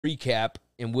recap,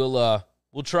 and we'll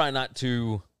try not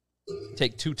to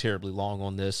take too terribly long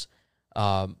on this.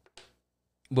 But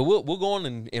we'll go on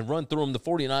and run through them, the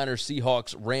 49ers,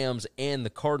 Seahawks, Rams, and the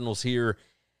Cardinals here.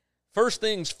 First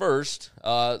things first,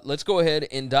 let's go ahead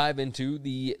and dive into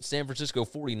the San Francisco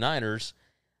 49ers.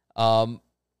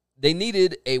 They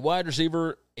needed a wide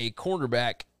receiver, a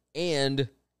cornerback, and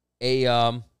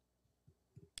an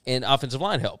offensive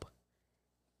line help.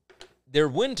 Their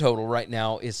win total right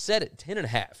now is set at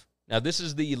 10.5. Now, this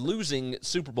is the losing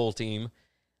Super Bowl team.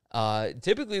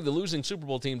 Typically, the losing Super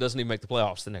Bowl team doesn't even make the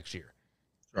playoffs the next year.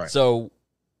 Right. So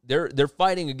they're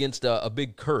fighting against a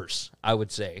big curse, I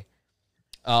would say.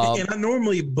 And I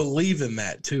normally believe in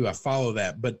that too. I follow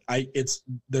that, but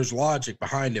there's logic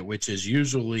behind it, which is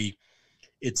usually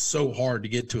it's so hard to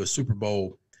get to a Super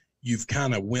Bowl. You've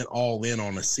kind of went all in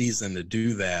on a season to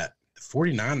do that. The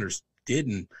 49ers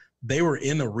didn't. They were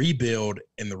in a rebuild,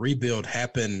 and the rebuild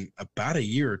happened about a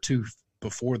year or two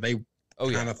before they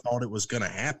kind of thought it was going to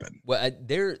happen. Well,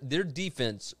 their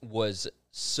defense was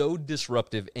so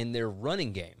disruptive, and their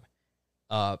running game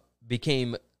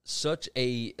became such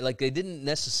a – like they didn't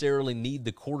necessarily need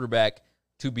the quarterback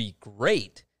to be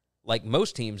great like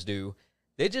most teams do.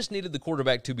 They just needed the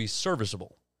quarterback to be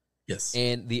serviceable. Yes.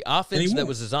 And the offense that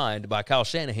was designed by Kyle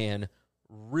Shanahan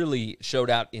really showed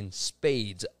out in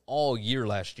spades all year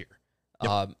last year.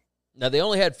 Yep. Now, they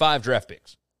only had 5 draft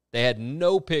picks. They had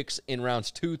no picks in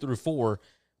rounds 2 through 4,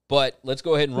 but let's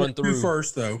go ahead and run through. 2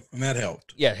 first, though, and that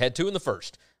helped. Yeah, had 2 in the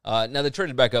first. Now, they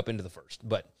traded back up into the first,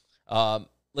 but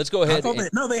let's go ahead. They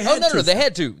had no, they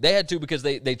had to. They had to because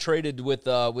they traded with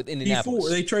Indianapolis.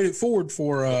 They traded forward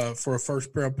for a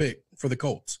first-round pick for the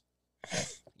Colts.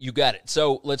 You got it.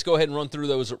 So let's go ahead and run through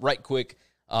those right quick.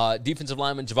 Defensive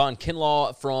lineman Javon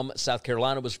Kinlaw from South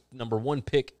Carolina was number 1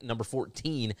 pick, number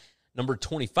 14. Number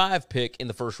 25 pick in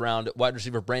the first round, wide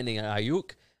receiver Brandon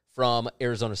Ayuk from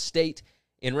Arizona State.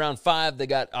 In round 5, they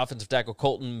got offensive tackle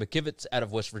Colton McKivitz out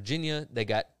of West Virginia. They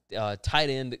got tight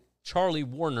end Charlie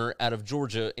Warner out of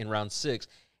Georgia in round 6.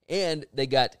 And they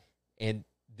got, and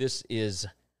this is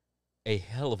a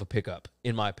hell of a pickup,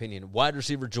 in my opinion, wide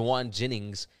receiver Jawan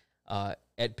Jennings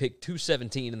at pick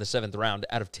 217 in the 7th round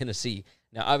out of Tennessee.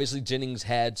 Now, obviously, Jennings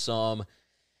had some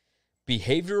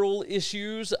behavioral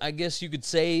issues, I guess you could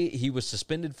say. He was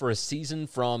suspended for a season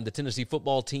from the Tennessee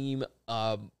football team.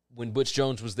 When Butch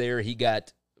Jones was there, he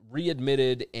got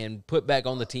readmitted and put back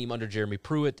on the team under Jeremy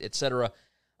Pruitt, etc.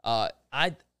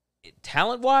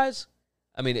 Talent-wise,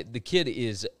 I mean, the kid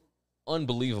is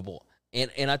unbelievable,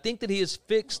 and I think that he has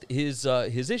fixed his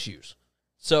issues.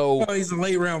 So he's a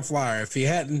late round flyer. If he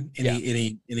hadn't,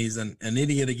 he's an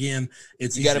idiot again,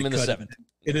 you got him in the 7th.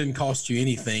 It didn't cost you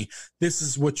anything. This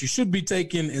is what you should be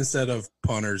taking instead of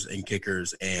punters and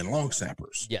kickers and long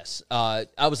snappers. Yes. I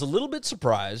was a little bit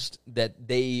surprised that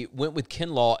they went with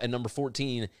Kinlaw at number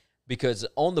 14 because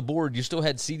on the board you still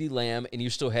had CeeDee Lamb and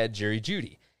you still had Jerry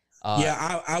Jeudy.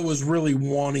 I was really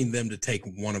wanting them to take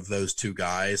one of those 2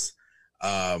 guys.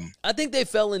 I think they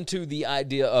fell into the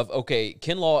idea of, okay,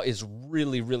 Kinlaw is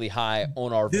really, really high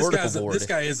on our vertical board. This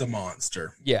guy is a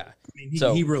monster. Yeah. I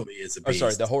mean, he really is a beast.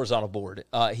 Sorry, the horizontal board.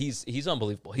 He's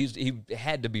unbelievable. He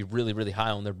had to be really, really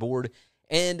high on their board.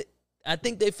 And I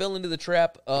think they fell into the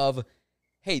trap of,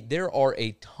 hey, there are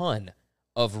a ton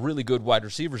of really good wide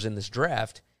receivers in this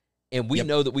draft, and we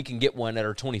know that we can get one at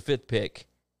our 25th pick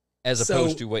as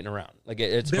opposed to waiting around. Like,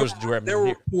 it's supposed to do everything. There were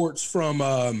reports from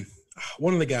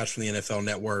one of the guys from the NFL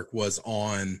Network was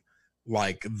on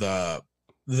like the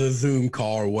Zoom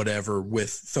call or whatever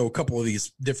so a couple of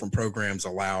these different programs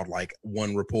allowed like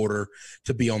one reporter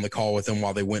to be on the call with them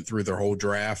while they went through their whole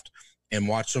draft and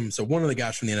watch them. So one of the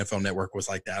guys from the NFL Network was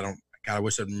like that. I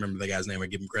wish I'd remember the guy's name. I'd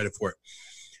give him credit for it.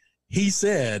 He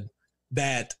said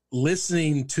that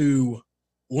listening to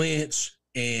Lynch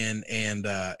and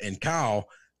Kyle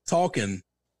talking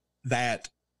that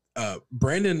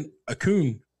Brandon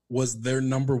Akun was their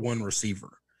number 1 receiver.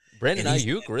 Brandon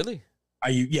Ayuk, really?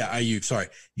 Ayuk, sorry.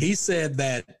 He said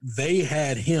that they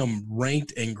had him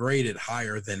ranked and graded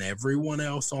higher than everyone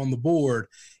else on the board.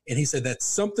 And he said that's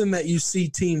something that you see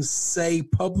teams say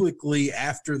publicly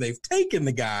after they've taken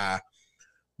the guy.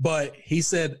 But he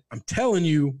said, I'm telling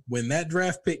you, when that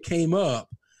draft pick came up,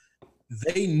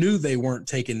 they knew they weren't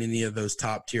taking any of those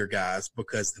top-tier guys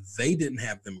because they didn't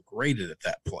have them graded at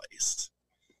that place.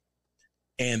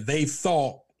 And they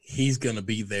thought, he's going to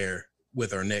be there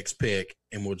with our next pick,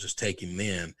 and we'll just take him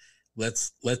then.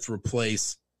 Let's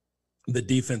replace the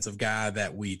defensive guy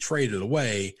that we traded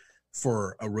away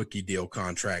for a rookie deal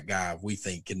contract guy we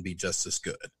think can be just as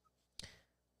good.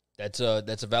 That's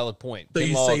a valid point. So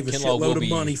you save a shitload of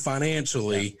money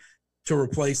financially, to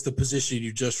replace the position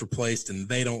you just replaced, and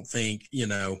they don't think,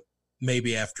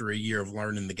 maybe after a year of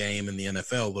learning the game in the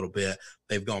NFL a little bit,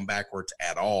 they've gone backwards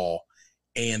at all,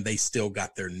 and they still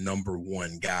got their number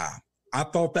one guy. I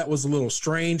thought that was a little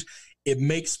strange. It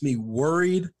makes me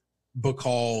worried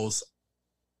because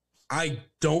I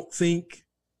don't think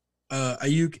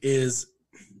Ayuk is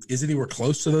anywhere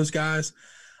close to those guys.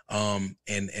 And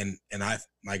I,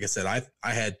 like I said,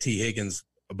 I had T. Higgins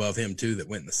above him too, that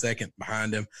went in the second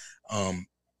behind him.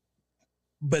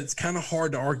 But it's kind of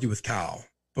hard to argue with Kyle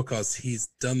because he's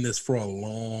done this for a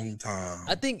long time.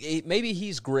 I think maybe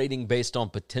he's grading based on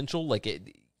potential.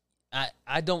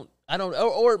 I don't,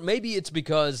 or maybe it's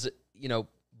because,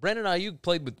 Brandon Ayuk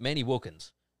played with Manny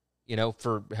Wilkins,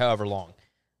 for however long.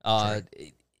 Right.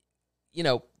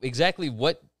 Exactly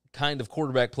what kind of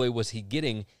quarterback play was he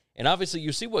getting? And obviously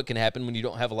you see what can happen when you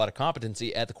don't have a lot of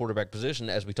competency at the quarterback position,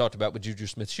 as we talked about with Juju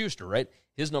Smith-Schuster, right?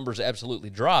 His numbers absolutely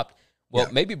dropped. Well,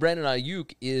 maybe Brandon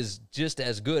Ayuk is just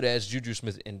as good as Juju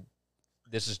Smith, and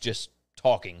this is just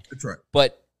talking. That's right.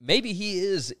 But maybe he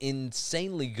is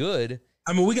insanely good.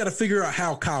 I mean, we got to figure out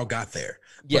how Kyle got there.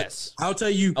 Yes. But I'll tell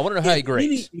you. I want to know how he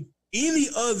grades. Any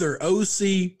other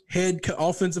OC,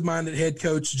 offensive-minded head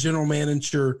coach, general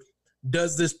manager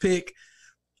does this pick,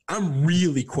 I'm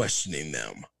really questioning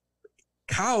them.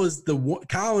 Kyle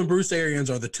and Bruce Arians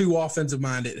are the two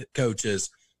offensive-minded coaches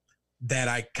that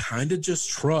I kind of just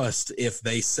trust if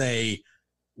they say,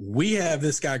 we have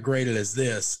this guy graded as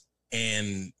this,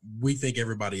 and we think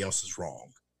everybody else is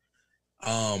wrong.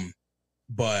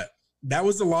 But that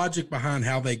was the logic behind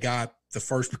how they got the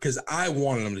first, because I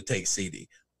wanted them to take CD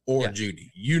or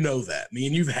Judy. You know that. Me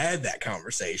and you've had that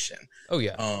conversation. Oh,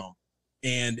 yeah.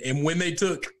 And when they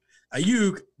took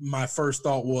Ayuk, my first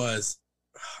thought was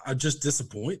just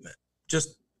disappointment.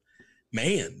 Just,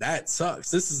 man, that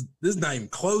sucks. This is not even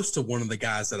close to one of the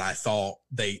guys that I thought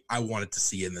I wanted to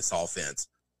see in this offense.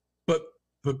 But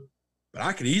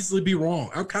I could easily be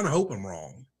wrong. I kind of hope I'm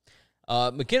wrong.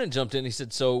 McKinnon jumped in. He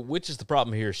said, so which is the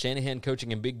problem here? Shanahan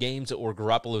coaching in big games or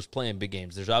Garoppolo's playing big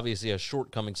games? There's obviously a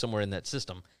shortcoming somewhere in that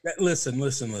system. Listen.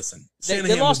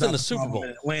 They lost in the Super Bowl.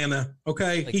 In Atlanta,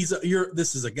 okay?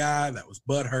 This is a guy that was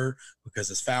butthurt because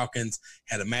his Falcons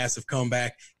had a massive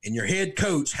comeback, and your head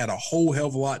coach had a whole hell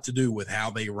of a lot to do with how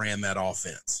they ran that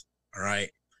offense, all right?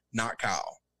 Not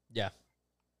Kyle. Yeah.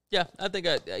 Yeah, I think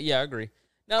I agree.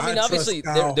 Now, I mean, obviously,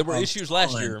 there were issues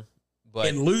last year. But,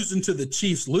 and losing to the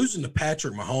Chiefs, losing to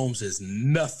Patrick Mahomes is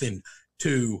nothing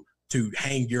to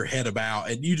hang your head about.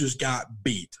 And you just got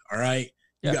beat, all right?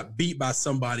 You got beat by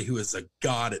somebody who is a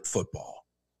god at football.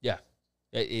 Yeah.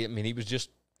 I mean, he was just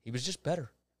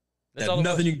better. There's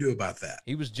nothing you can do about that.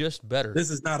 He was just better. This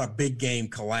is not a big game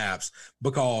collapse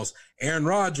because Aaron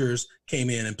Rodgers came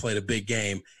in and played a big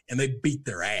game, and they beat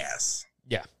their ass.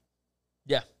 Yeah.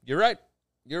 Yeah, you're right.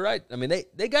 I mean,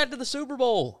 they got to the Super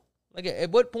Bowl. Like,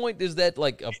 at what point is that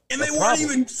like a And they a weren't problem?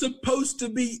 even supposed to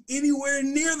be anywhere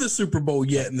near the Super Bowl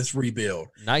yet in this rebuild.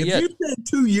 Not if yet. you said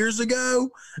 2 years ago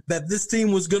that this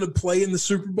team was going to play in the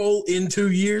Super Bowl in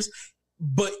 2 years,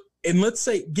 and let's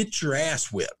say get your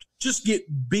ass whipped, just get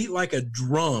beat like a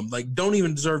drum, like don't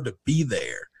even deserve to be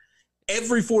there,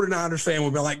 every 49ers fan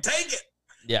would be like, take it.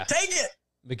 Yeah. Take it.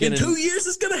 McKinnon, in 2 years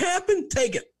it's going to happen.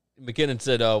 Take it. McKinnon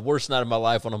said, worst night of my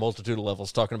life on a multitude of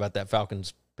levels, talking about that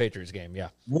Falcons-Patriots game, yeah.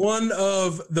 One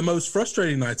of the most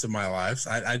frustrating nights of my life.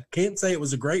 I can't say it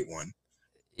was a great one.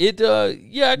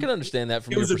 I can understand that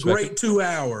from your perspective. It was a great 2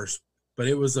 hours, but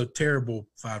it was a terrible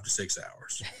 5 to 6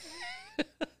 hours.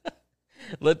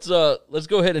 Let's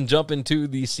go ahead and jump into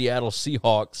the Seattle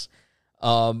Seahawks.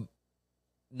 9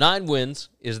 wins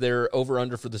is their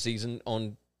over-under for the season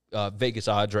on Vegas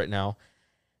odds right now.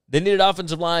 They needed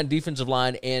offensive line, defensive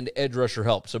line, and edge rusher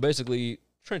help. So basically,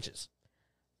 trenches.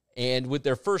 And with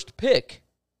their first pick,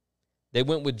 they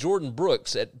went with Jordan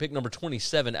Brooks at pick number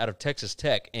 27 out of Texas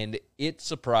Tech, and it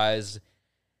surprised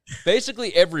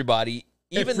basically everybody,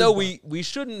 even though we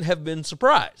shouldn't have been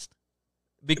surprised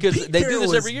because they do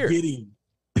this every year.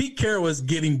 Pete Carroll is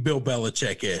getting Bill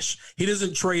Belichick-ish. He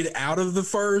doesn't trade out of the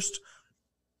first.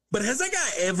 But has that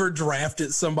guy ever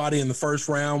drafted somebody in the first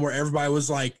round where everybody was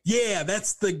like, yeah,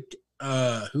 that's the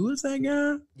who is that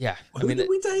guy? Yeah. Who did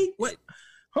we take? What?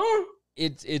 Huh?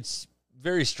 It's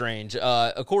very strange.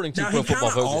 According to Pro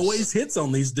Football Focus, always hits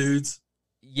on these dudes.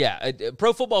 Yeah.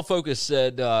 Pro Football Focus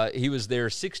said he was their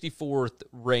 64th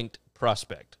ranked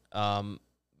prospect. From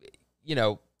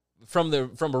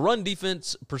a run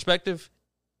defense perspective,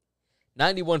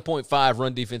 91.5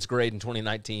 run defense grade in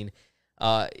 2019.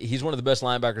 He's one of the best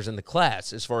linebackers in the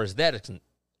class as far as that is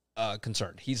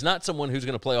concerned. He's not someone who's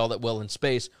going to play all that well in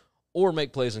space or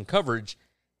make plays in coverage.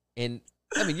 And,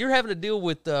 I mean, you're having to deal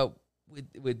with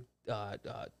with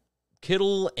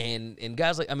Kittle and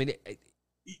guys like, I mean,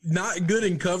 not good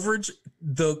in coverage.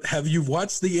 Have you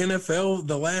watched the NFL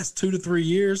the last 2 to 3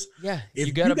 years? Yeah, if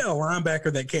you got a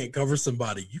linebacker that can't cover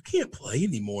somebody, you can't play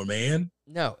anymore, man.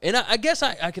 No, and I guess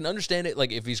I can understand it.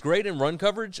 Like, if he's great in run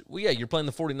coverage, well, yeah, you're playing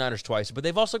the 49ers twice, but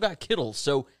they've also got Kittle.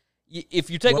 So if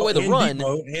you take away the run,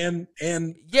 Debo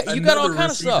and yeah, you got all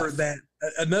kind of stuff.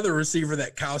 Another receiver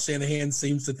that Kyle Shanahan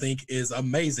seems to think is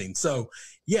amazing. So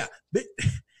yeah, but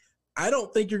I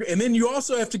don't think you're – and then you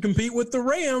also have to compete with the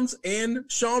Rams and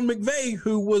Sean McVay,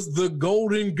 who was the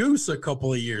golden goose a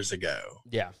couple of years ago.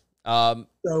 Yeah.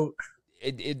 So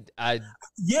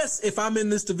yes, if I'm in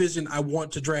this division, I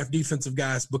want to draft defensive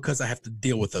guys because I have to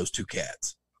deal with those two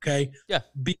cats, okay? Yeah.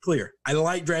 Be clear. I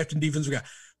like drafting defensive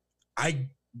guys.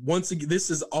 Once again, this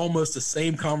is almost the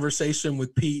same conversation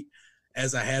with Pete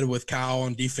as I had with Kyle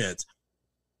on defense.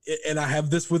 And I have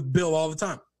this with Bill all the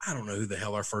time. I don't know who the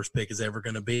hell our first pick is ever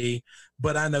going to be,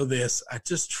 but I know this. I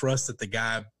just trust that the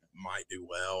guy might do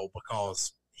well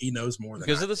because he knows more than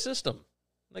because of the system.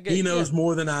 He knows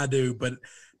more than I do, but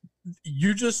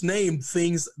you just named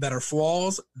things that are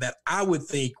flaws that I would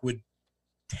think would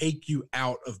take you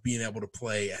out of being able to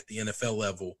play at the NFL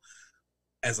level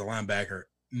as a linebacker,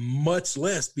 much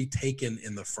less be taken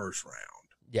in the first round.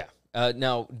 Yeah.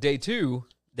 Now, day 2,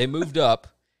 they moved up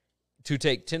to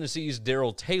take Tennessee's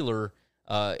Darrell Taylor,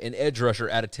 an edge rusher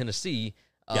out of Tennessee.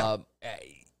 Okay.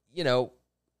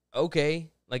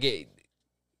 Like,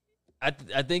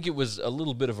 I think it was a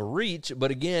little bit of a reach,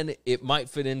 but again, it might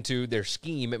fit into their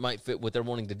scheme. It might fit what they're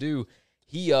wanting to do.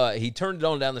 He turned it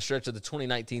on down the stretch of the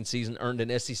 2019 season, earned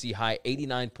an SEC high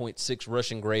 89.6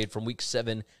 rushing grade from week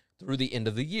 7 through the end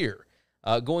of the year.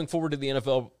 Going forward to the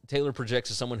NFL, Taylor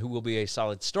projects as someone who will be a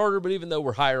solid starter, but even though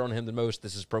we're higher on him than most,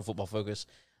 this is Pro Football Focus,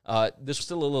 this was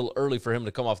still a little early for him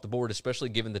to come off the board, especially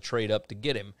given the trade up to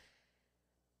get him.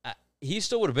 He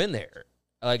still would have been there.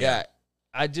 Like, yeah.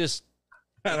 I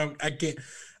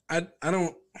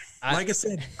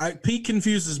said, Pete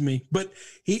confuses me, but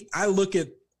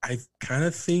I've kind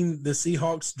of seen the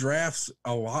Seahawks drafts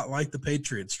a lot like the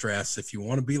Patriots drafts. If you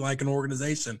want to be like an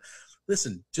organization,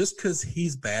 listen, just because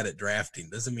he's bad at drafting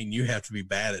doesn't mean you have to be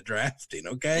bad at drafting.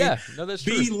 Okay. Yeah, no, that's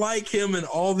true. Be like him and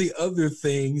all the other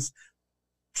things.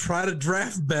 Try to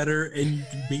draft better and you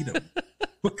can beat him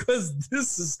because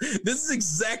this is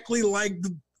exactly like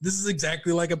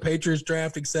a Patriots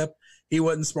draft, except he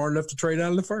wasn't smart enough to trade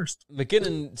out in the first.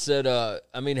 McKinnon said,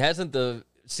 hasn't the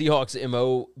Seahawks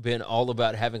MO been all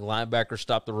about having linebackers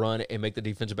stop the run and make the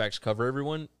defensive backs cover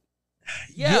everyone?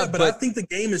 Yeah, but I think the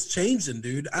game is changing,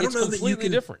 dude. I don't know that you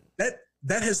can different. That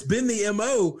has been the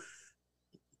MO.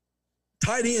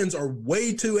 Tight ends are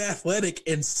way too athletic,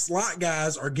 and slot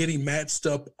guys are getting matched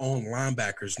up on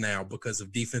linebackers now because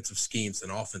of defensive schemes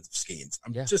and offensive schemes.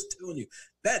 I'm just telling you,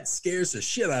 that scares the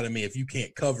shit out of me if you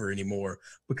can't cover anymore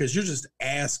because you're just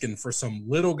asking for some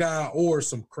little guy or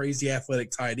some crazy athletic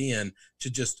tight end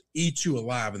to just eat you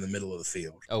alive in the middle of the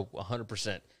field. Oh,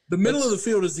 100%. The middle of the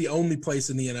field is the only place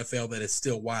in the NFL that is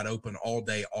still wide open all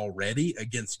day already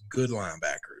against good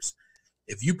linebackers.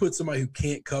 If you put somebody who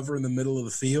can't cover in the middle of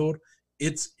the field,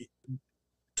 it's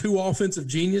two offensive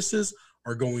geniuses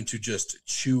are going to just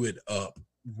chew it up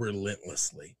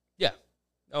relentlessly. Yeah,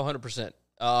 100%.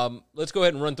 Let's go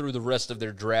ahead and run through the rest of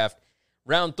their draft.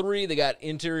 Round 3, they got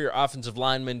interior offensive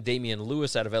lineman Damian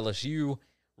Lewis out of LSU.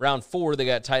 Round 4, they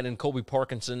got tight end Colby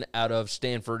Parkinson out of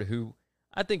Stanford, who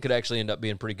I think could actually end up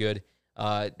being pretty good.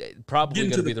 Probably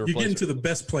going to be the replacement. You're getting to the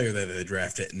best player that they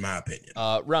drafted, in my opinion.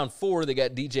 Round 4, they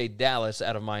got DJ Dallas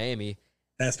out of Miami.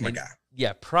 That's my guy.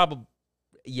 Yeah, probably.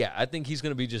 Yeah, I think he's going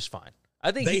to be just fine.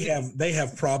 I think they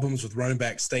have problems with running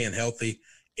backs staying healthy.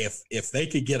 If they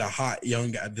could get a hot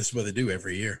young guy, this is what they do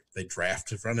every year. They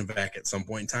draft a running back at some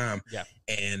point in time. Yeah.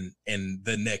 And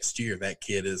the next year that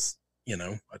kid is,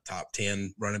 a top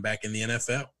 10 running back in the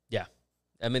NFL. Yeah.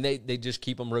 I mean, they just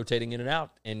keep them rotating in and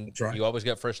out, and right. You always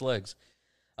got fresh legs.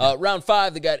 Round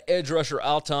 5, they got edge rusher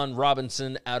Alton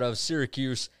Robinson out of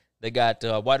Syracuse. They got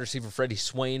wide receiver Freddie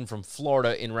Swain from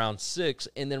Florida in round 6.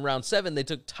 And then round 7, they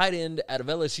took tight end out of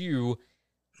LSU.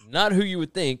 Not who you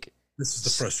would think. This is the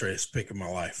frustratingest pick of my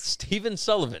life. Stephen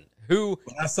Sullivan, who...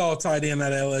 When I saw a tight end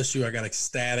out of LSU, I got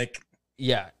ecstatic.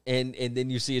 Yeah, and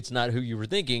then you see it's not who you were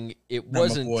thinking.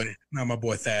 Not my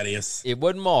boy Thaddeus. It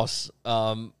wasn't Moss.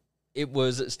 It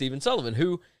was Stephen Sullivan,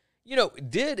 who,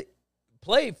 did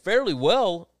play fairly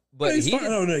well. But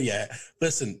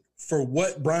Listen, for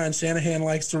what Brian Shanahan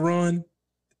likes to run,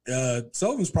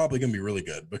 Sullivan's probably going to be really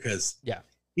good because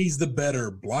he's the better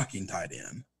blocking tight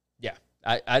end. Yeah,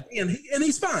 and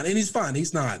he's fine.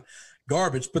 He's not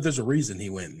garbage, but there's a reason he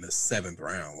went in the 7th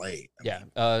round late. I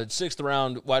mean, 6th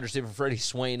round wide receiver Freddie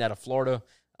Swain out of Florida.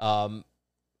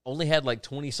 Only had like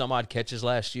 20 some odd catches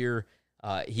last year.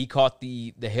 He caught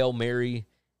the Hail Mary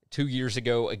 2 years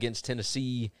ago against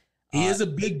Tennessee. He is a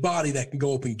big body that can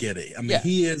go up and get it. I mean,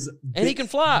 he is big, and he can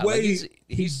fly.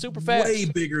 He's super fast. Way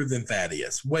bigger than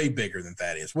Thaddeus. Way bigger than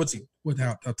Thaddeus. What's he?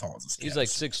 How tall is this guy? He's like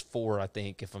 6'4", I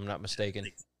think, if I'm not mistaken.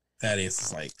 Thaddeus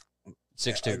is like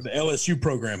 6'2". The LSU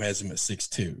program has him at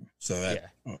 6'2", so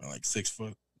that like 6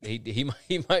 foot. He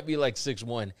might be like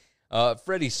 6'1".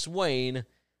 Freddie Swain,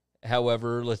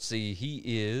 however, let's see, he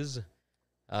is.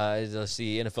 Let's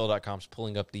see, NFL.com's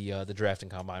pulling up the drafting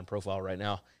combine profile right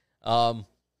now.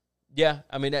 Yeah,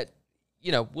 I mean that.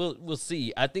 We'll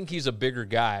see. I think he's a bigger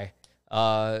guy.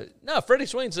 No, Freddie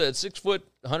Swain's at 6 foot,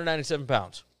 197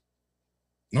 pounds.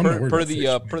 Per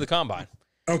the combine.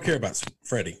 I don't care about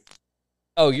Freddie.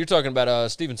 Oh, you're talking about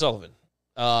Stephen Sullivan.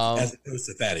 As opposed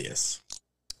to Thaddeus.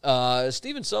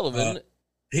 Stephen Sullivan.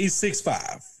 He's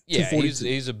 6'5". Yeah,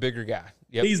 he's a bigger guy.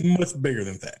 Yep. He's much bigger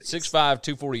than Thaddeus. 6'5",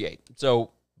 248.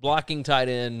 So blocking tight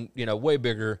end, way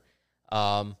bigger.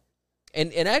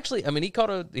 And actually, I mean, he caught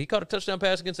a touchdown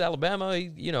pass against Alabama,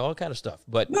 all kind of stuff.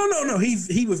 But no,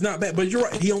 he was not bad. But you're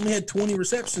right. He only had 20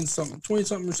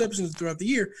 something receptions throughout the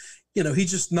year.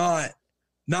 He's just not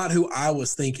who I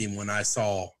was thinking when I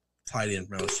saw tight end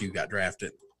from LSU got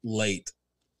drafted late.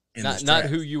 Not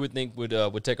who you would think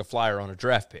would take a flyer on a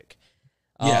draft pick.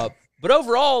 Yeah. But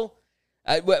overall,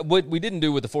 what we didn't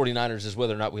do with the 49ers is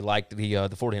whether or not we liked the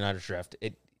 49ers draft.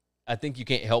 I think you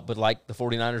can't help but like the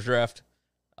 49ers draft.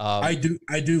 I do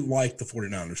like the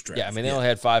 49ers draft. Yeah, I mean, they only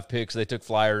had 5 picks. They took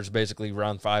flyers basically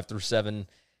round 5 through 7.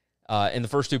 And the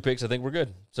first 2 picks, I think, were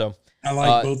good. So I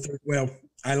like both. Well,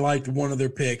 I liked one of their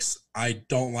picks. I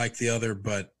don't like the other,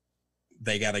 but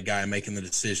they got a guy making the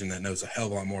decision that knows a hell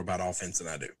of a lot more about offense than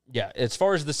I do. Yeah, as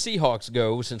far as the Seahawks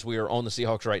go, since we are on the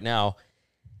Seahawks right now,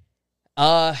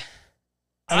 I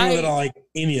don't know that I like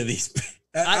any of these.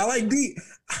 I like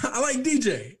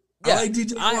DJ. Yeah, I like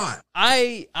DJ a lot.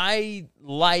 I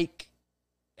like.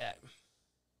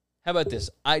 How about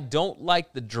this? I don't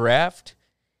like the draft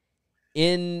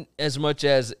in as much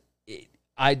as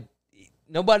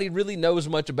nobody really knows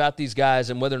much about these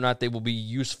guys and whether or not they will be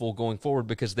useful going forward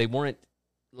because they weren't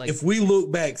like. If we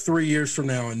look back 3 years from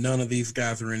now and none of these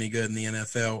guys are any good in the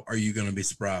NFL, are you going to be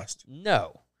surprised?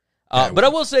 No, but I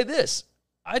will say this: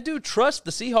 I do trust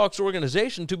the Seahawks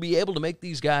organization to be able to make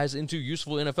these guys into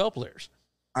useful NFL players.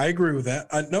 I agree with that.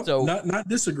 Not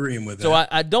disagreeing with that. So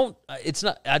I don't.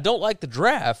 I don't like the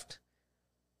draft,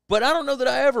 but I don't know that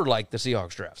I ever liked the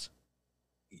Seahawks drafts.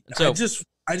 So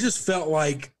I just felt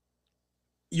like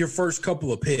your first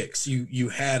couple of picks, you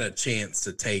had a chance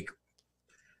to take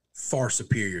far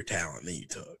superior talent than you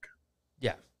took.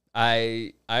 Yeah,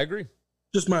 I agree.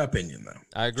 Just my opinion, though.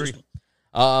 I agree.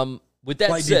 With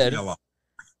that said,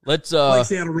 let's like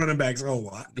Seattle running backs a whole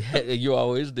lot. You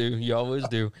always do. You always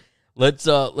do. Let's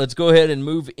go ahead and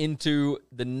move into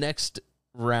the next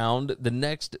round, the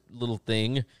next little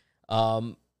thing.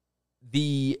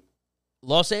 The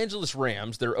Los Angeles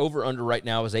Rams, their over-under right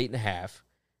now is 8.5,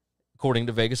 according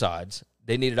to Vegas odds.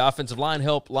 They needed offensive line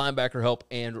help, linebacker help,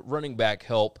 and running back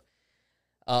help.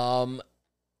 Look,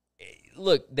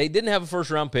 they didn't have a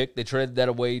first-round pick. They traded that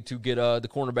away to get the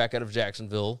cornerback out of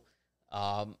Jacksonville.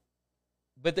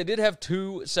 But they did have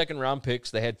 2 second-round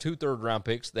picks. They had 2 third-round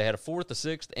picks. They had a 4th, a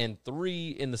 6th, and 3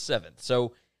 in the 7th.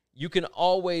 So you can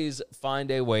always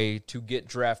find a way to get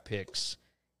draft picks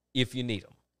if you need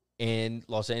them. And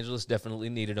Los Angeles definitely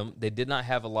needed them. They did not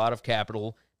have a lot of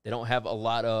capital. They don't have a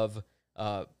lot of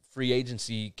free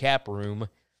agency cap room.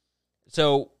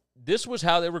 So this was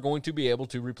how they were going to be able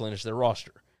to replenish their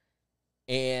roster.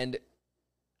 And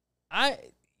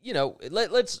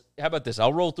let's how about this?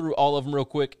 I'll roll through all of them real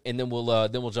quick, and then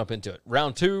we'll jump into it.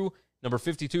 Round 2, number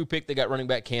 52 pick, they got running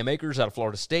back Cam Akers out of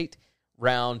Florida State.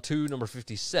 Round 2, number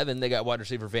 57, they got wide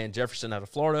receiver Van Jefferson out of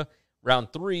Florida.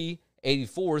 Round 3,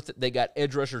 84th, they got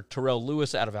edge rusher Terrell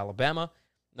Lewis out of Alabama.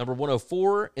 Number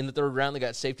 104 in the 3rd round, they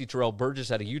got safety Terrell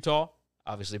Burgess out of Utah.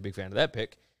 Obviously, a big fan of that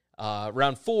pick.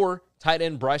 Round 4, tight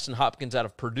end Bryson Hopkins out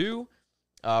of Purdue.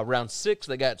 Round 6,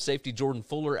 they got safety Jordan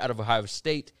Fuller out of Ohio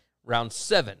State. Round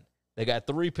 7, they got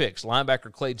 3 picks.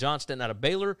 Linebacker Clay Johnston out of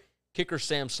Baylor, kicker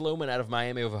Sam Sloman out of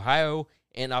Miami of Ohio,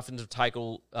 and offensive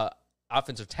tackle,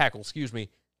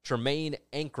 Tremaine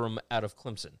Ankrum out of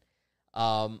Clemson.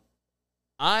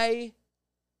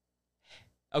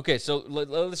 Okay, so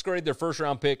let's grade their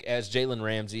first-round pick as Jalen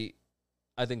Ramsey.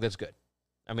 I think that's good.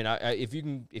 I mean, if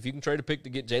you can trade a pick to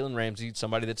get Jalen Ramsey,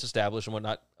 somebody that's established and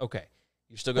whatnot, okay.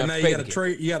 You're still going to pay.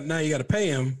 Now you got to pay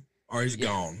him or he's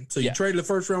gone. So you traded the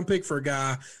first-round pick for a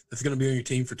guy that's going to be on your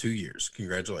team for 2 years.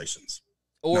 Congratulations.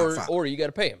 Or you got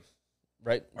to pay him,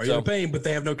 right? Or you got to pay him, but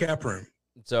they have no cap room.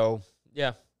 So,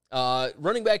 yeah.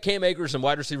 Running back Cam Akers and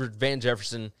wide receiver Van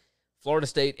Jefferson, Florida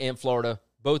State and Florida,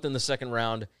 both in the second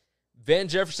round. Van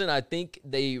Jefferson, I think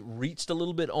they reached a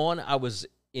little bit on. I was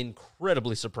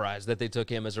incredibly surprised that they took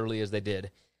him as early as they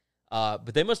did.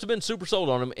 But they must have been super sold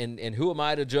on him, and who am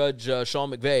I to judge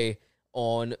Sean McVay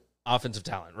on offensive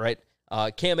talent, right?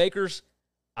 Cam Akers,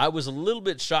 I was a little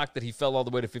bit shocked that he fell all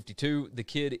the way to 52. The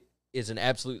kid is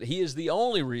he is the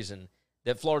only reason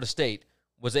that Florida State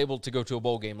was able to go to a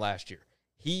bowl game last year.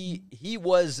 He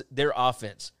was their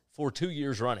offense for 2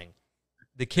 years running.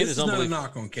 The kid is unbelievable. This is not a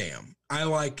knock on Cam. I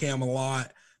like Cam a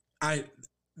lot.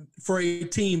 For a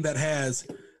team that has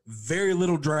very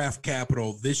little draft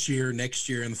capital this year, next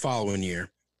year, and the following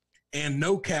year, and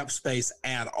no cap space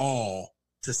at all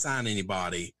to sign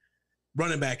anybody,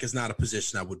 running back is not a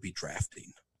position I would be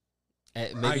drafting.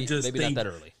 Maybe not that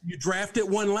early. You drafted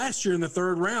one last year in the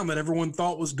third round that everyone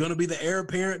thought was going to be the heir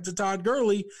apparent to Todd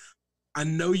Gurley. I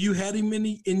know you had him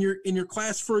in your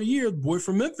class for a year, the boy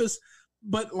from Memphis,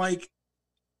 but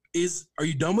are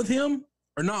you done with him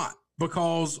or not?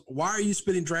 Because why are you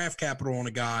spending draft capital on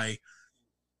a guy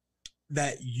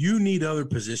that you need other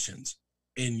positions,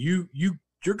 and you're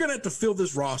going to have to fill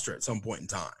this roster at some point in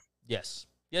time? Yes,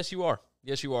 you are.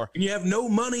 And you have no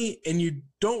money, and you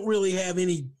don't really have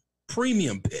any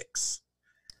premium picks.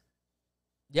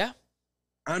 Yeah.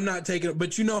 I'm not taking it,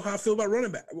 but you know how I feel about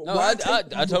running back. No, I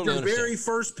totally understand. Very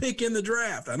first pick in the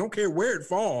draft. I don't care where it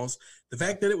falls. The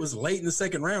fact that it was late in the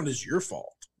second round is your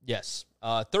fault. Yes.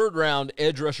 Third round,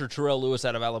 edge rusher Terrell Lewis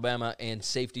out of Alabama and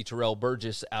safety Terrell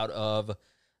Burgess out of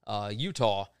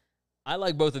Utah. I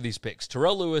like both of these picks.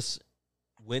 Terrell Lewis,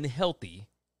 when healthy,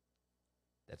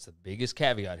 that's the biggest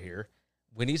caveat here,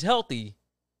 when he's healthy,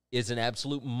 is an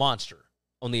absolute monster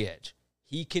on the edge.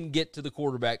 He can get to the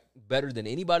quarterback better than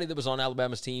anybody that was on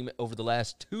Alabama's team over the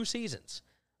last 2 seasons.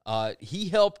 He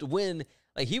helped win.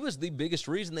 He was the biggest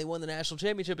reason they won the national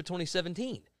championship in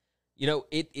 2017.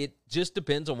 It just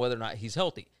depends on whether or not he's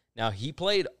healthy. Now, he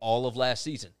played all of last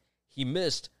season. He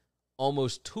missed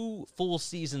almost 2 full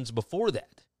seasons before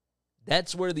that.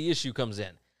 That's where the issue comes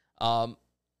in.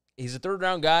 He's a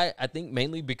third-round guy, I think,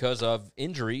 mainly because of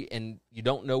injury, and you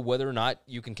don't know whether or not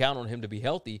you can count on him to be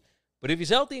healthy. But if he's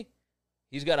healthy,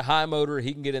 he's got a high motor.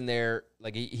 He can get in there.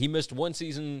 He missed 1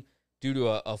 season due to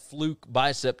a fluke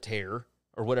bicep tear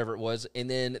or whatever it was, and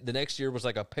then the next year was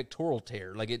like a pectoral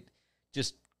tear. It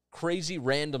just crazy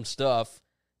random stuff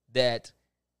that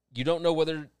you don't know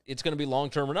whether it's going to be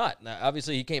long-term or not. Now,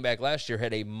 obviously, he came back last year,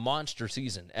 had a monster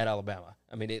season at Alabama.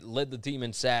 I mean, it led the team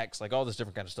in sacks, all this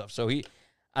different kind of stuff. So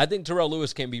I think Terrell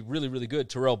Lewis can be really, really good.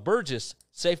 Terrell Burgess,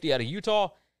 safety out of Utah,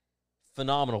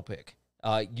 phenomenal pick.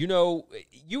 You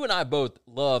and I both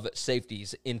love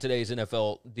safeties in today's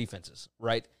NFL defenses,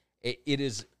 right? It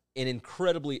is an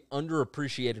incredibly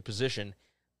underappreciated position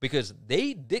because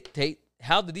they dictate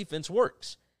how the defense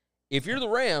works. If you're the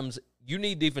Rams, you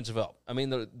need defensive help. I mean,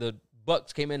 the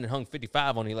Bucs came in and hung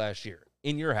 55 on you last year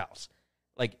in your house.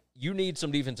 You need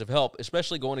some defensive help,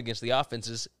 especially going against the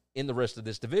offenses in the rest of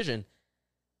this division.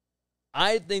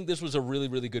 I think this was a really,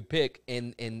 really good pick,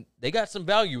 and they got some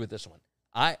value with this one.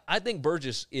 I think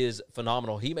Burgess is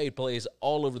phenomenal. He made plays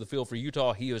all over the field for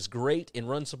Utah. He is great in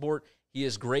run support. He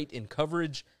is great in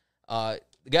coverage. The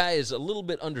guy is a little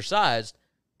bit undersized,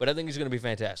 but I think he's going to be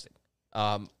fantastic.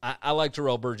 I like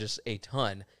Terrell Burgess a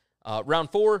ton. Round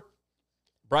 4,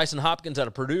 Bryson Hopkins out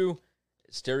of Purdue.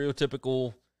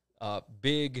 Stereotypical,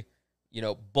 big,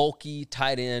 bulky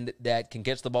tight end that can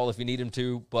catch the ball if you need him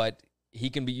to, but he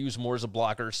can be used more as a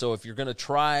blocker. So if you're going to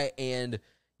try and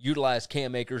utilize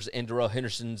Cam Akers and Darrell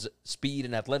Henderson's speed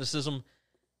and athleticism,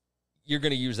 you're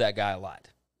going to use that guy a lot.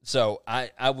 So I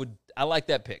like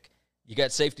that pick. You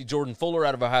got safety Jordan Fuller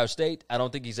out of Ohio State. I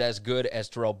don't think he's as good as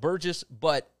Terrell Burgess,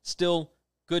 but still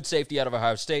good safety out of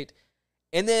Ohio State.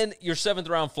 And then your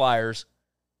 7th-round Flyers,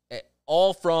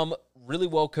 all from really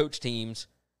well-coached teams,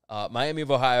 Miami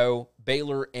of Ohio,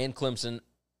 Baylor, and Clemson,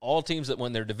 all teams that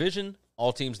won their division,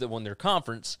 all teams that won their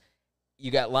conference. You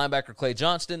got linebacker Clay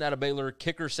Johnston out of Baylor,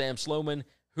 kicker Sam Sloman,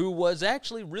 who was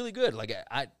actually really good.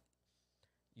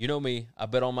 You know me, I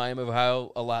bet on Miami of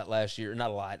Ohio a lot last year.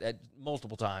 Not a lot,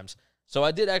 multiple times. So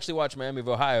I did actually watch Miami of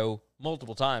Ohio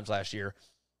multiple times last year.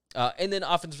 And then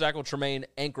offensive tackle Tremaine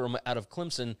Ankrum out of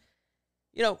Clemson.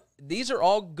 These are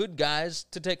all good guys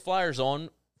to take flyers on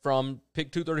from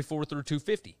pick 234 through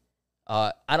 250.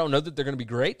 I don't know that they're going to be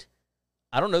great.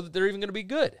 I don't know that they're even going to be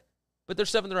good. But they're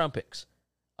 7th-round picks.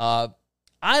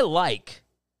 I like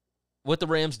what the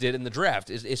Rams did in the draft,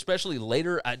 is especially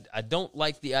later. I don't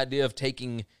like the idea of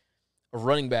taking a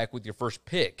running back with your first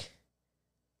pick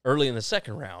early in the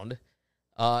second round.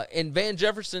 And Van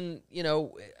Jefferson,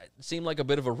 seemed like a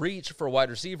bit of a reach for a wide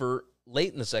receiver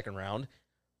late in the second round,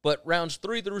 but rounds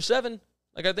 3 through 7,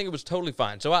 I think it was totally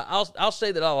fine. So I'll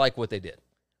say that I like what they did.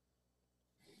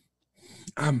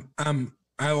 I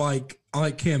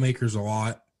like Cam Akers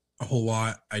a whole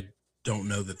lot. I don't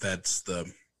know that that's the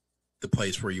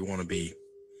place where you want to be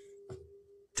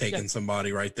taking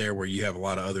somebody right there where you have a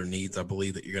lot of other needs. I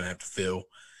believe that you're going to have to fill,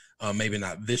 maybe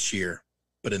not this year,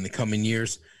 but in the coming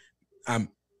years.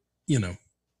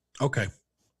 Okay.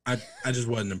 I just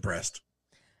wasn't impressed.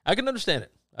 I can understand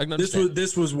it.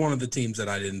 This was one of the teams that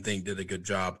I didn't think did a good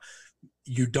job.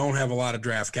 You don't have a lot of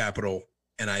draft capital,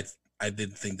 and I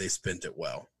didn't think they spent it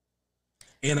well.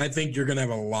 And I think you're going to have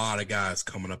a lot of guys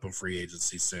coming up in free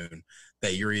agency soon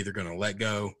that you're either going to let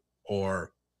go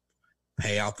or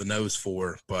pay out the nose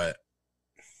for, but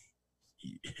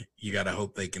you got to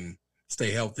hope they can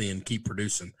stay healthy and keep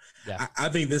producing. Yeah. I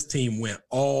think this team went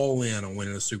all in on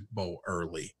winning the Super Bowl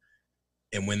early.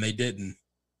 And when they didn't,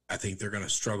 I think they're going to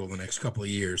struggle the next couple of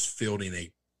years fielding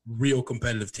a real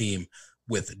competitive team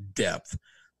with depth.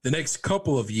 The next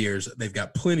couple of years, they've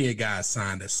got plenty of guys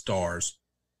signed as stars.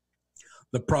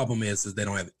 The problem is they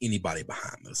don't have anybody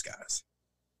behind those guys.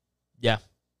 Yeah.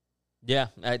 Yeah,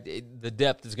 the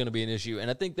depth is going to be an issue.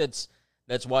 And I think that's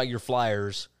why your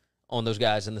flyers on those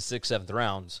guys in the 6th, 7th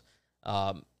rounds,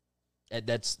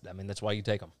 that's why you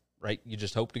take them, right? You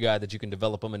just hope to God that you can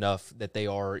develop them enough that they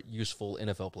are useful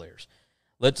NFL players.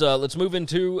 Let's move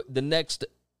into the next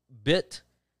bit,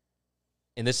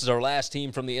 and this is our last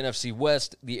team from the NFC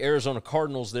West, the Arizona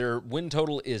Cardinals. Their win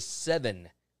total is 7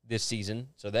 this season,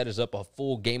 so that is up a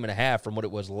full game and a half from what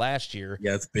it was last year.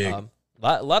 Yeah, it's big.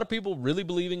 A lot of people really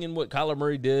believing in what Kyler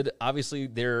Murray did. Obviously,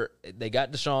 they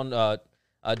got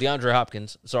DeAndre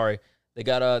Hopkins. Sorry, they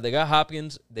got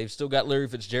Hopkins. They've still got Larry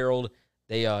Fitzgerald.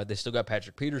 They still got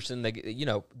Patrick Peterson.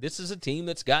 This is a team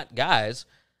that's got guys.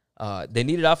 They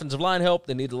needed offensive line help.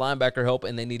 They needed linebacker help,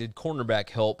 and they needed cornerback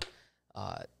help.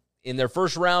 In their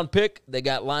first round pick, they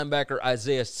got linebacker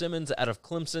Isaiah Simmons out of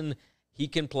Clemson. He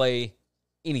can play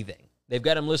anything. They've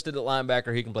got him listed at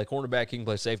linebacker. He can play cornerback. He can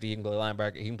play safety. He can play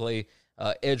linebacker. He can play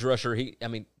edge rusher.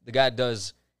 The guy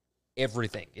does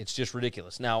everything. It's just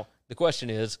ridiculous. Now, the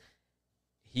question is,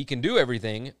 he can do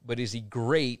everything, but is he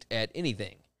great at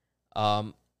anything?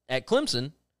 At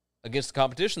Clemson, against the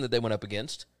competition that they went up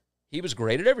against, he was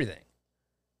great at everything.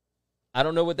 I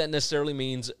don't know what that necessarily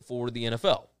means for the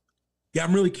NFL. Yeah,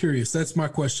 I'm really curious. That's my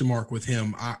question mark with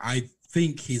him. I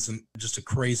think he's just a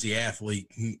crazy athlete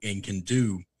and can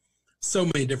do so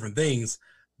many different things,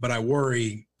 but I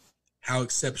worry how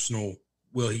exceptional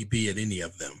will he be at any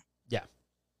of them.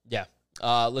 Yeah.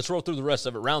 Let's roll through the rest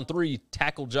of it. Round 3,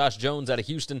 tackle Josh Jones out of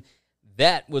Houston.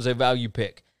 That was a value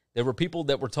pick. There were people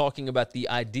that were talking about the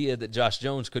idea that Josh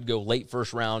Jones could go late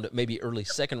first round, maybe early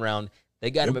second round.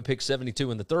 They got him at pick 72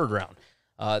 in the third round.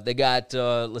 They got,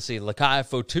 Lakai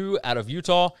Fotu out of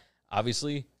Utah.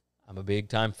 Obviously, I'm a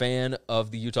big-time fan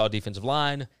of the Utah defensive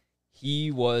line.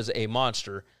 He was a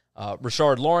monster.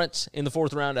 Rashard Lawrence in the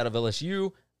 4th round out of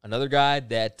LSU, another guy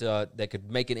that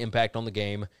could make an impact on the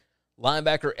game.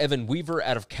 Linebacker Evan Weaver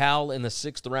out of Cal in the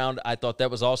 6th round. I thought that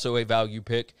was also a value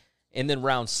pick. And then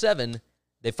round 7,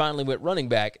 they finally went running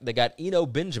back. They got Eno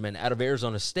Benjamin out of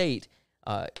Arizona State.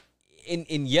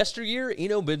 In yesteryear,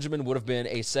 Eno Benjamin would have been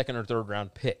a 2nd or 3rd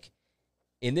round pick.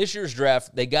 In this year's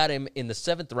draft, they got him in the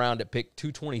 7th round at pick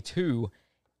 222,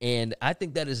 and I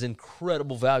think that is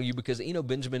incredible value because Eno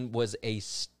Benjamin was a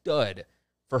stud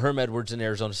for Herm Edwards in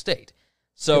Arizona State.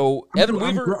 So Evan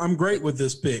Weaver, I'm great with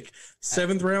this pick.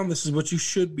 7th round, this is what you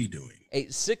should be doing. A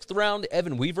 6th round,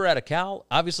 Evan Weaver out of Cal,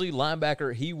 obviously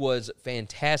linebacker. He was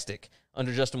fantastic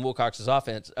under Justin Wilcox's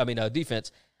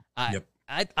defense.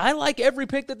 I like every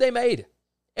pick that they made,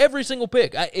 every single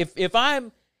pick.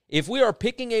 If we are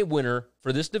picking a winner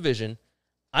for this division,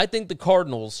 I think the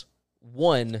Cardinals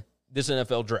won this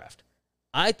NFL draft.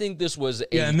 I think this was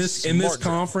in this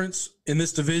conference, in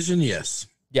this division, yes.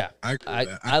 Yeah,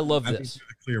 I love this. I think they're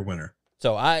a clear winner.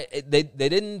 So they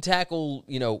didn't tackle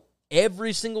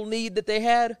every single need that they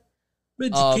had. But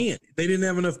you can't. They didn't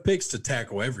have enough picks to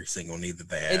tackle every single need that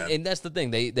they had. And that's the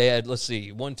thing. They had,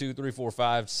 1, 2, 3, 4,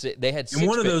 5, 6. They had 6 And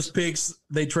one of picks. those picks,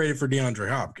 they traded for DeAndre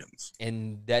Hopkins.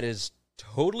 And that is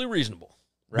totally reasonable,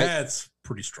 right? That's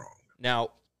pretty strong.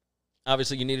 Now,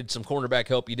 obviously, you needed some cornerback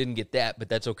help. You didn't get that, but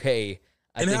that's okay.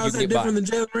 And how is that different than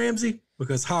Jalen Ramsey?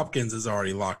 because Hopkins is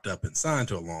already locked up and signed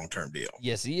to a long-term deal.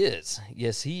 Yes, he is.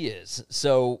 Yes, he is.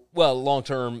 So, well,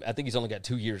 long-term, I think he's only got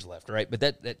 2 years left, right? But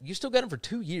that you still got him for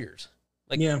 2 years.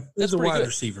 Like, yeah, he's a wide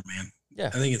receiver, man. Yeah.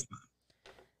 I think it's fine.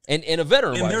 And a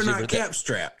veteran wide receiver. And they're not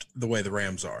cap-strapped the way the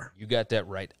Rams are. You got that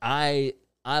right. I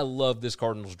love this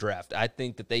Cardinals draft. I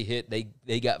think that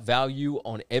they got value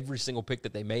on every single pick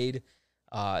that they made.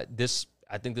 I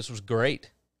think this was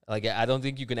great. Like, I don't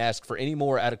think you can ask for any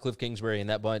more out of Cliff Kingsbury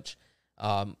and that bunch.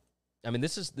 I mean,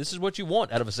 this is what you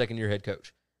want out of a second-year head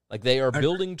coach. Like, they are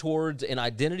building towards an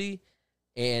identity,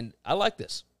 and I like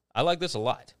this. I like this a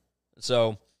lot.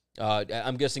 So,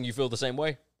 I'm guessing you feel the same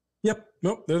way? Yep.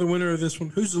 Nope. They're the winner of this one.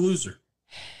 Who's the loser?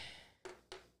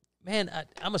 Man, I'm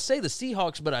going to say the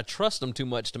Seahawks, but I trust them too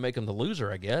much to make them the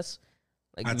loser, I guess.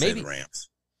 Like, I'd maybe say the Rams.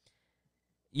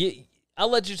 Yeah,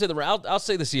 I'll let you say the Rams. I'll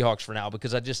say the Seahawks for now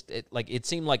because it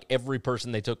seemed like every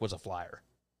person they took was a flyer.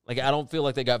 Like, I don't feel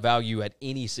like they got value at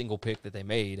any single pick that they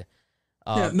made.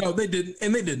 No, they didn't,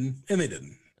 and they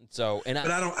didn't. So, but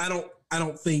I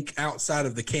don't think outside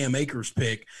of the Cam Akers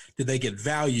pick did they get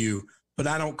value. But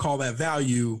I don't call that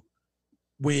value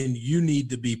when you need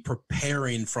to be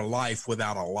preparing for life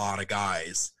without a lot of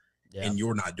guys, and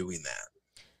you're not doing that.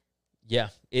 Yeah,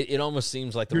 it almost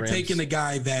seems like you're Rams taking a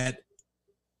guy that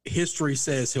history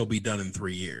says he'll be done in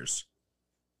 3 years.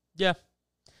 Yeah.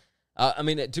 I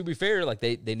mean, to be fair, like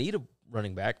they need a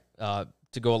running back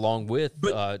to go along with.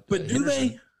 But do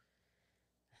they?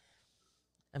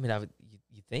 I mean,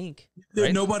 you think there's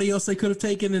right? nobody else they could have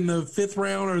taken in the 5th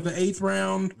round or the 8th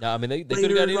round? No, I mean they could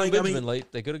have got Eno Benjamin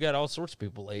late. They could have got all sorts of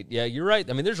people late. Yeah, you're right.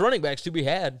 I mean, there's running backs to be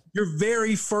had. Your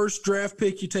very first draft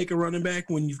pick, you take a running back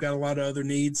when you've got a lot of other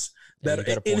needs. And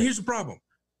here's the problem.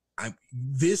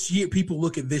 This year, people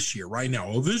look at this year right now.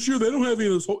 Oh, this year they don't have any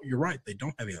of those holes. You're right. They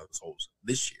don't have any of those holes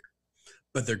this year.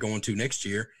 But they're going to next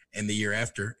year and the year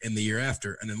after and the year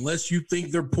after. And unless you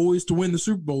think they're poised to win the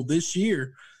Super Bowl this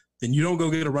year, then you don't go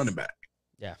get a running back.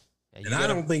 Yeah. And I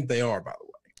don't think they are, by the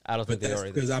way. I don't think they are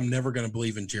either. Because I'm never going to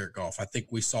believe in Jared Goff. I think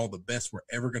we saw the best we're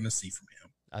ever going to see from him.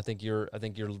 I think you're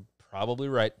probably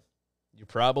right. You're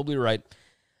probably right.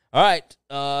 All right,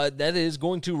 that is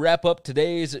going to wrap up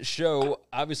today's show.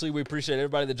 Obviously, we appreciate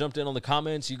everybody that jumped in on the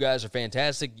comments. You guys are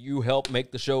fantastic. You help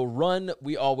make the show run.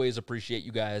 We always appreciate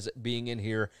you guys being in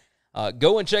here.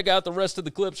 Go and check out the rest of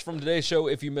the clips from today's show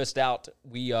if you missed out.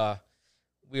 We are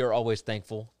always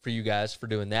thankful for you guys for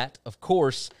doing that. Of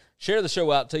course, share the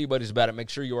show out. Tell your buddies about it. Make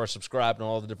sure you are subscribed on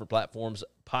all the different platforms,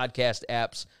 podcast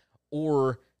apps,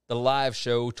 or the live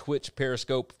show, Twitch,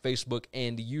 Periscope, Facebook,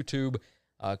 and YouTube.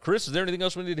 Chris, is there anything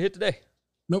else we need to hit today?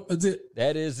 Nope, that's it.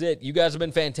 That is it. You guys have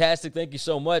been fantastic. Thank you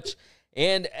so much.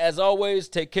 And as always,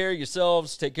 take care of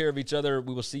yourselves. Take care of each other.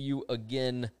 We will see you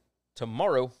again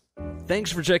tomorrow.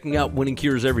 Thanks for checking out Winning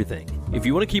Cures Everything. If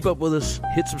you want to keep up with us,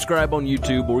 hit subscribe on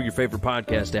YouTube or your favorite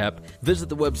podcast app. Visit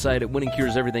the website at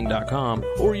winningcureseverything.com,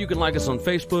 or you can like us on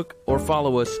Facebook or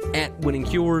follow us at Winning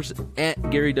Cures,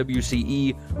 at Gary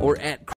WCE, or at